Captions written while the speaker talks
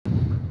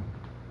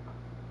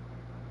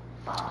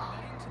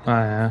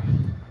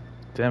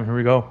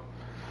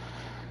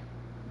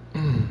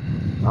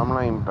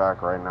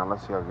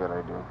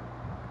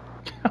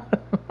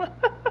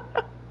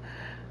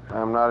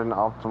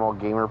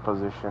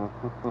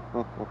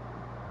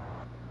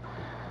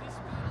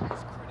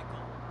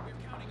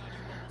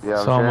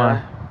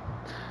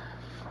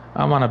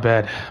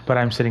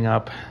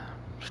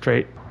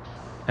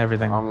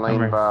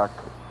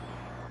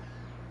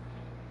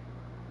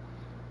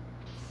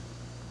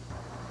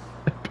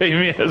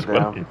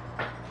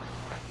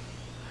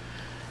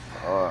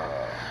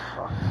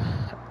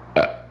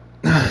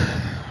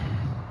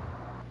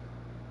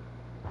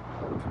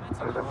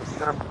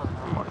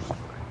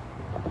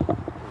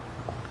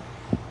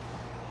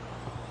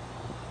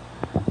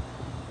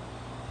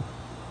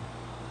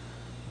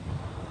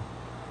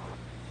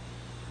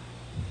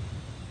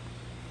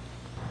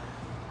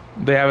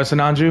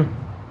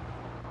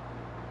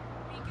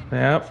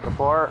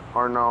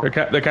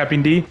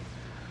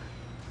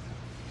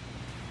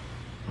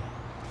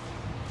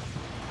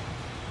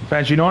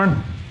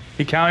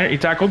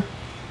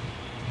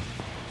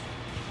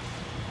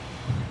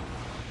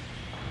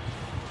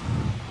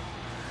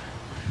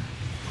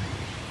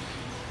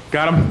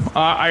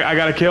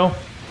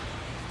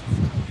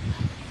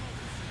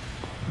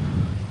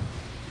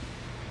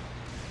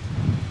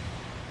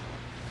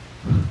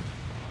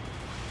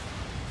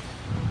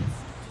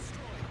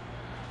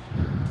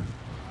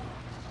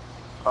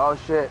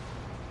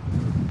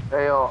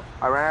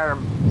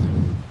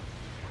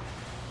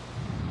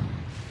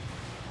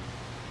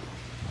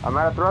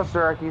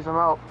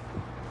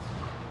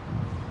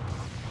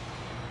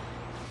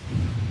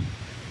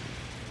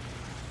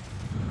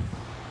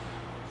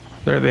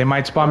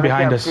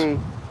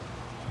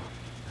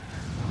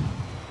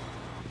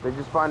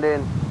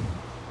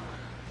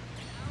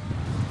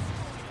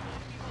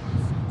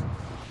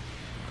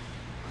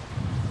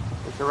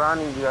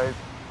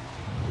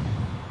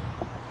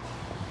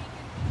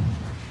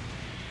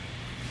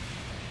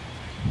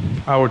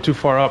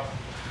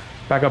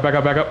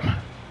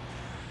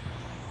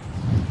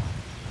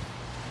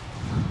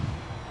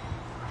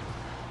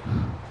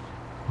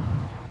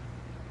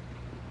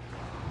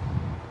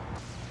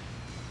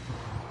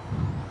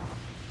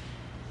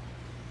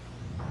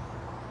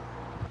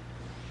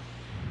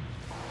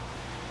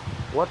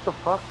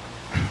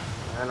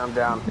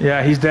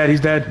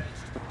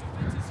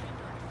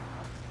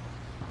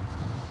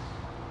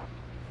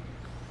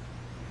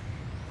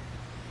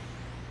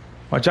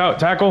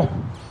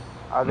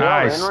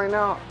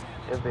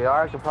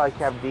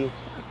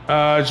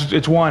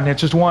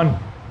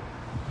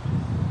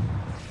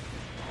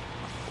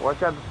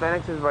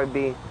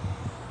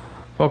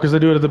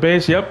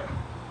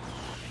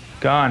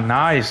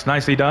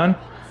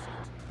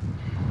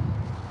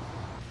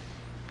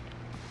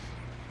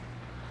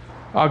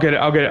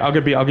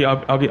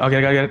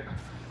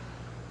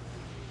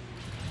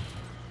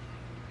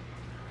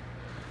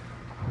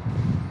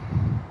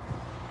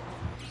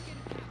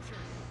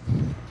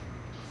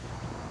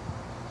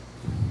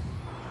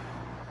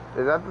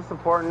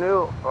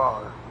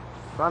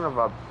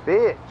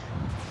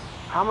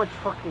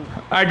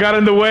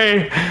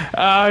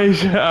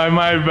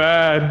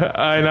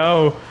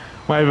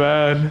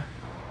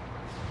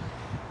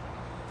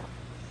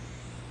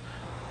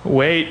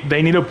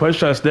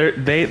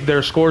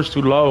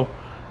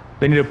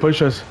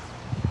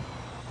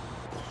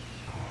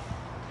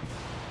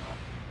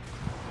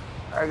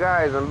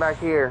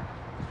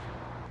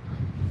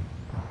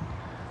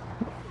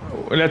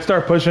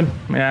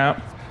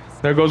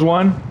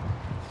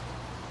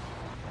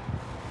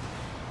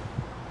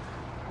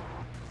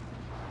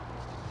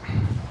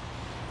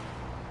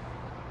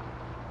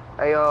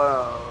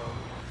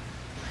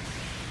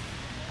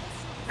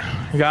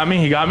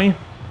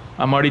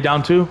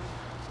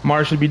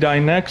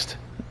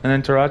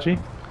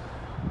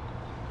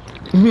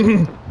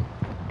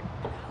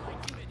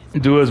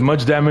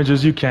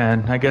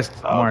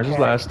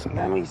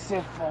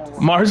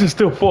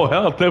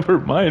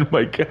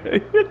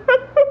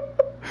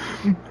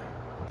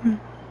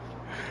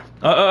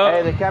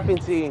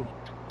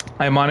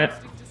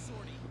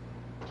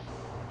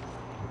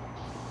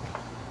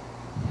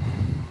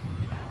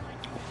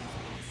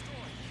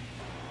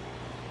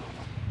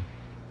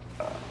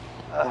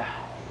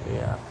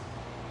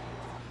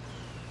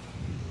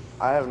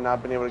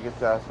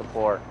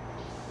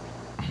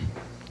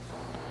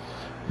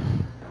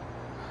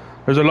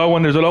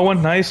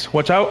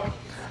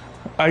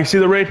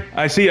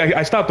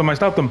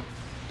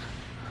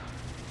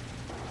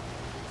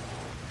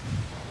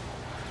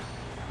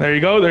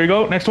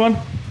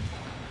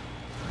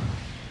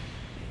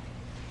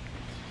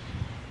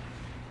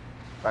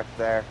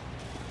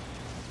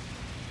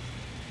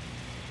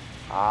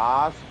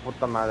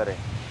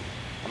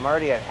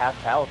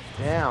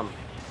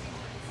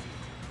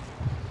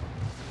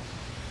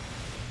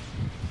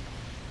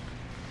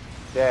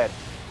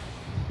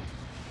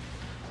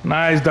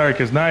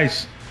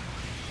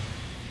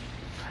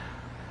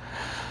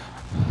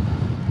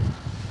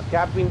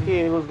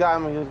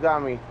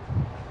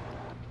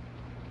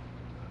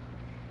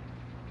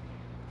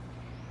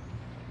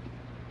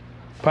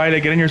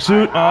Pilot, get in your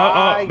suit.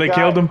 They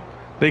killed him.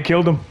 They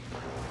killed him.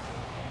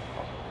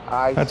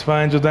 That's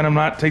fine. Just let him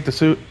not take the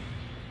suit.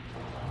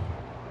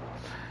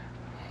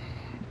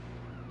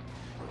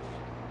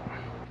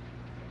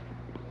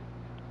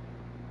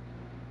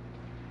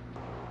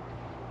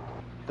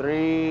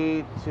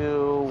 Three,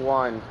 two,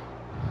 one.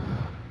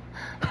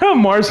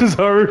 Mars is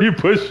already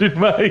pushing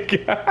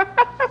Mike.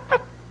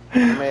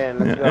 Man,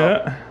 let's go.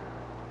 Yeah.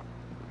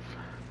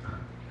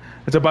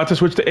 It's about to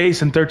switch to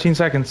ace in 13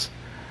 seconds.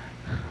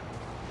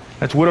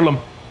 Let's whittle him.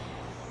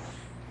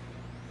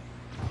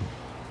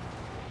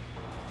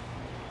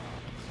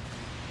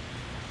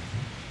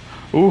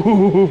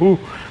 Ooh,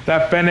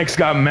 that Fennec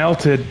got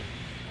melted.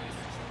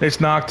 It's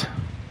knocked.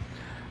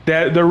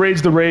 The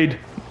raid's the raid.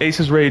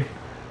 Ace's raid.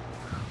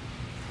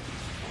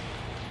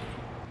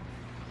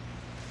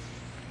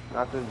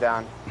 Knocked us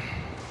down.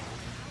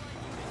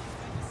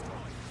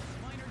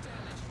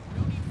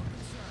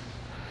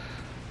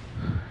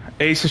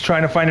 Ace is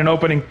trying to find an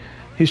opening.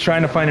 He's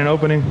trying to find an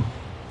opening.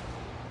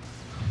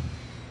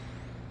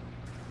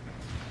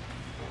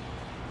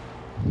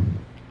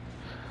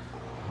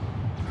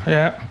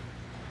 Yeah.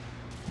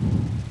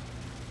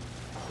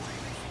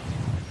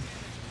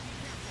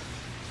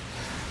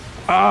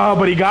 Ah,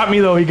 but he got me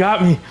though. He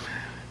got me.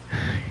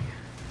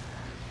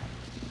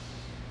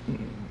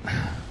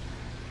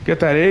 Get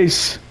that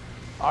ace.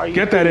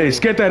 Get that ace.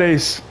 Get that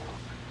ace.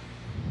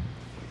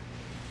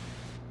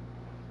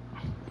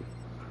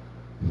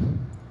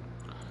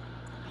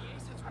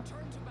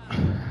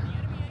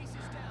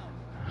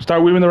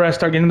 Start weaving the rest.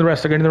 Start getting the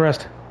rest. Start getting the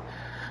rest.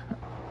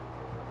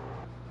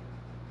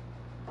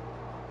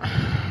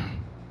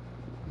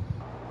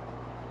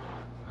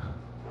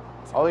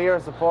 Oh, here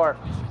is support.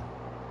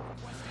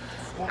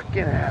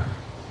 Fucking hell.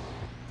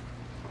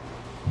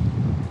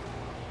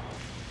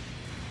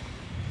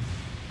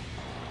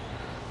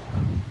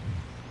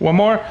 One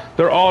more.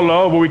 They're all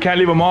low, but we can't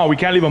leave them all. We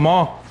can't leave them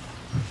all.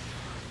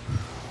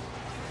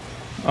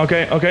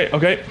 Okay, okay,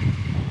 okay.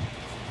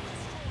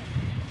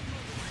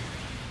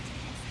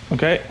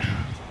 Okay.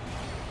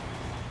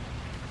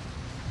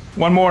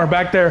 One more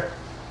back there.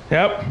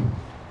 Yep.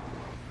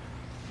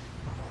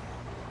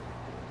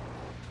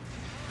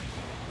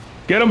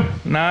 Get him.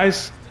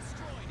 Nice.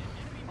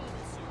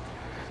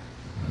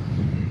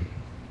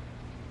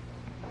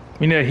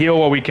 We need to heal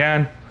what we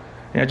can.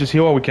 Yeah, just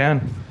heal what we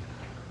can.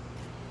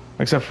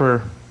 Except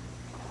for...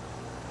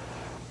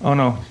 Oh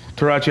no,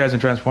 Tarachi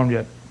hasn't transformed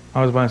yet. I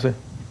was about to say.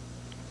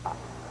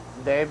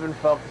 They've been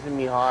focusing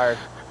me hard.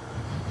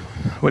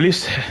 Well, at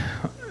least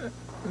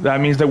that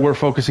means that we're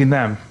focusing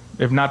them.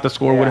 If not, the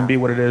score wouldn't be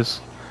what it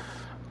is.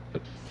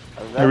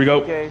 Here we go.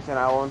 That's the case, and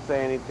I won't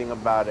say anything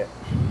about it.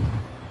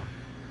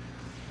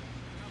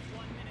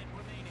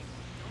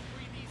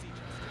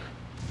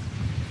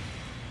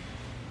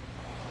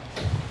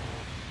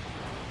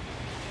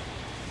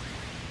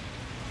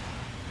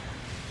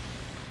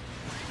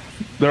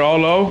 They're all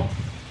low.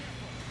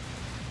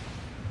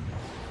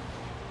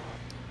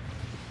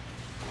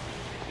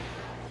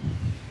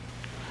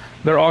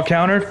 They're all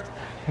countered.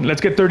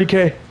 Let's get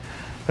 30K.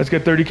 Let's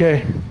get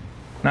 30K.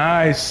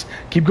 Nice.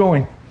 Keep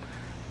going.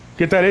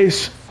 Get that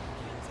ace.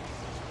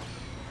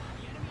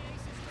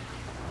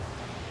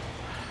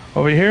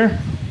 Over here.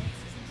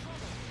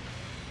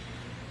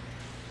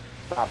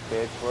 Stop,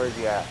 bitch. Where's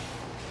he at?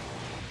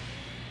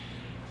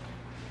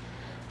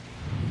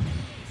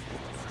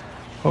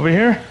 Over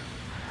here.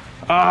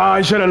 Ah,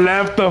 I should have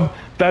left them.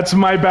 That's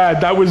my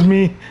bad. That was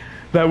me.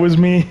 That was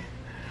me.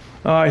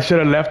 I should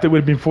have left. It would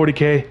have been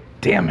 40K.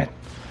 Damn it.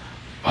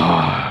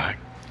 Ah.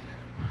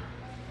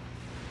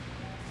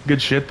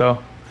 Good shit,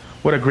 though.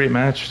 What a great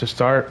match to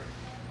start.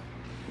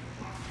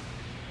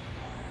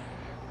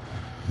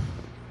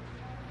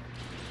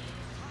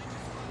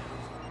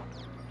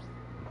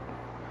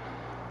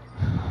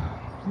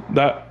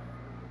 That.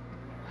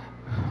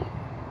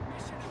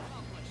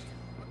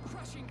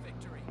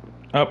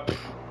 Up.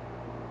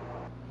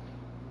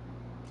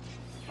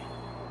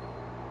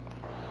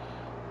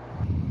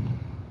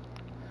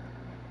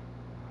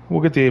 We'll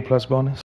get the A+ bonus.